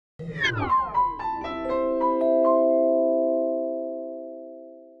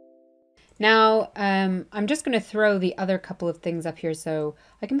Now, I'm just going to throw the other couple of things up here so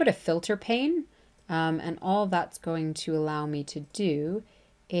I can put a filter pane, and all that's going to allow me to do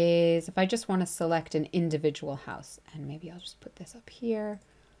is if I just want to select an individual house, and maybe I'll just put this up here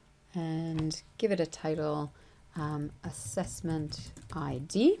and give it a title, Assessment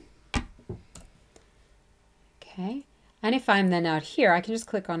ID. Okay. And if I'm then out here, I can just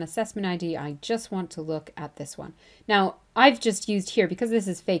click on Assessment ID. I just want to look at this one. Now, I've just used here, because this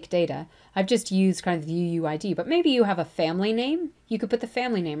is fake data, I've just used kind of the UUID, but maybe you have a family name, you could put the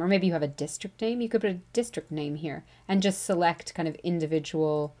family name, or maybe you have a district name, you could put a district name here and just select kind of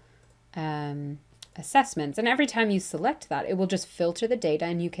individual assessments. And every time you select that, it will just filter the data,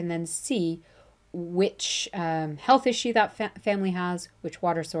 and you can then see which health issue that family has, which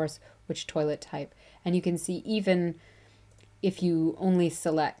water source, which toilet type. And you can see even if you only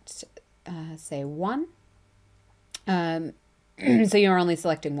select, say, one, so you're only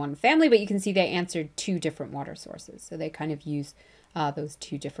selecting one family, but you can see they answered 2 different water sources. So they kind of use those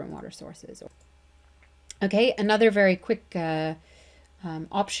 2 different water sources. Okay, another very quick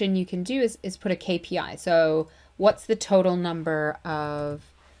option you can do is put a KPI. So what's the total number of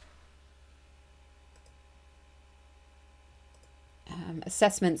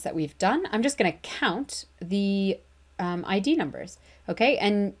assessments that we've done? I'm just going to count the ID numbers. Okay,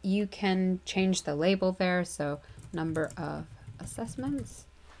 and you can change the label there. So number of assessments.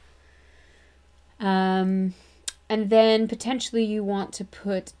 And then potentially you want to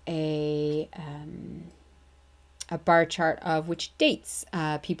put a bar chart of which dates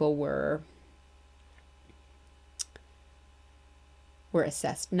people were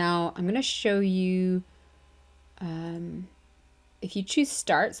assessed. Now I'm going to show you, if you choose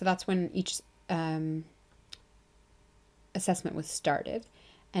start, so that's when each assessment was started.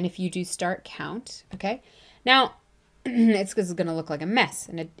 And if you do start count, okay, now it's going to look like a mess,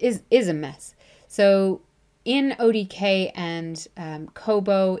 and it is a mess. So in ODK and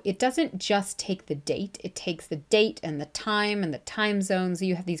Kobo, it doesn't just take the date, it takes the date and the time zone. So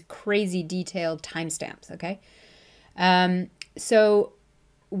you have these crazy detailed timestamps, okay? So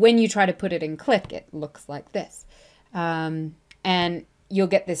when you try to put it in Qlik, it looks like this. And you'll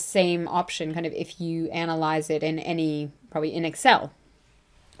get this same option kind of if you analyze it in any, probably in Excel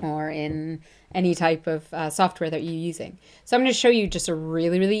or in any type of software that you're using. So I'm going to show you just a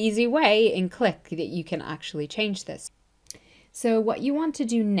really, really easy way in Qlik that you can actually change this. So what you want to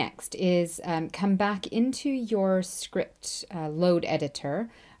do next is come back into your script load editor,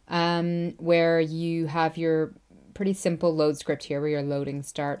 where you have your pretty simple load script here where you're loading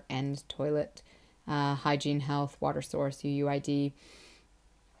start, end, toilet, hygiene, health, water source, UUID.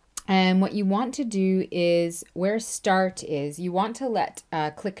 And what you want to do is where start is, you want to let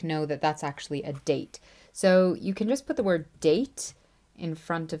Qlik know that that's actually a date. So you can just put the word date in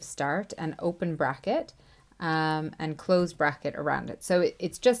front of start and open bracket and close bracket around it. So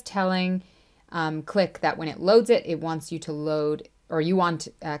it's just telling Qlik that when it loads it, it wants you to load, or you want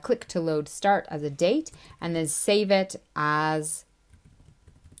Qlik to load start as a date and then save it as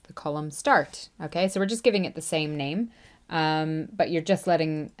the column start. Okay, so we're just giving it the same name. But you're just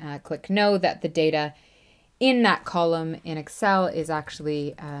letting Qlik know that the data in that column in Excel is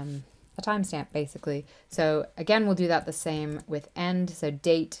actually a timestamp, basically. So again, we'll do that the same with end, so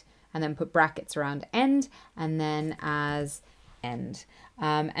date, and then put brackets around end, and then as end.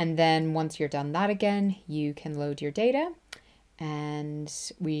 And then once you're done that again, you can load your data, and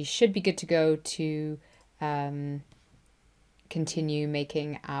we should be good to go to continue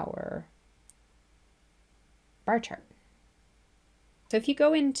making our bar chart. So if you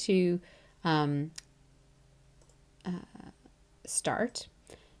go into start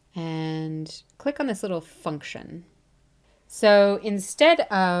and click on this little function. So instead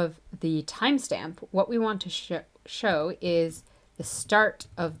of the timestamp, what we want to show is the start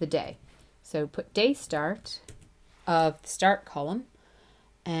of the day. So put day start of the start column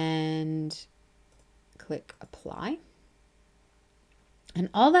and click apply. And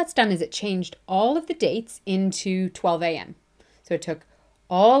all that's done is it changed all of the dates into 12 a.m. So it took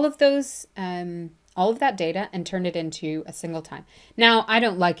all of those, all of that data and turned it into a single time. Now, I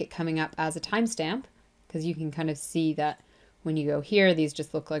don't like it coming up as a timestamp because you can kind of see that when you go here, these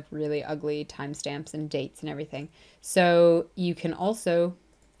just look like really ugly timestamps and dates and everything. So you can also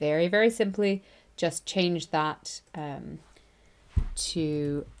very, very simply just change that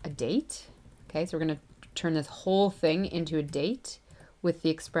to a date. Okay, so we're going to turn this whole thing into a date with the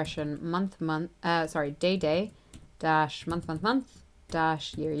expression day dash month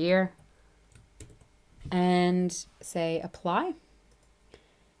dash year, and say apply.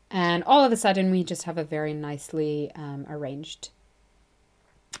 And all of a sudden, we just have a very nicely arranged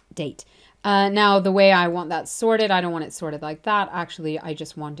date. Now, the way I want that sorted, I don't want it sorted like that. Actually, I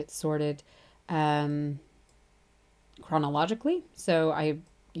just want it sorted chronologically. So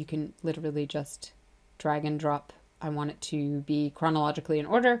you can literally just drag and drop. I want it to be chronologically in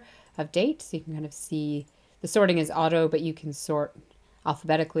order of date. So you can kind of see the sorting is auto, but you can sort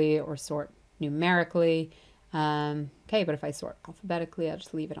alphabetically or sort numerically. Okay, but if I sort alphabetically, I'll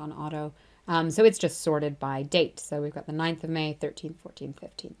just leave it on auto. So it's just sorted by date. So we've got the 9th of May, 13th, 14th,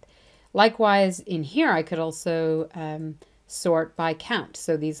 15th. Likewise, in here, I could also sort by count.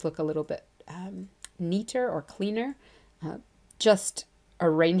 So these look a little bit neater or cleaner. Just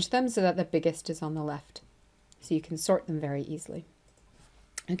arrange them so that the biggest is on the left. So you can sort them very easily.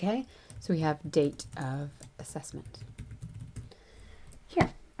 Okay, so we have date of assessment. Here,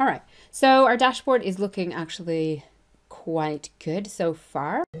 all right. So our dashboard is looking actually quite good so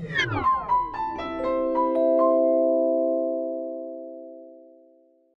far.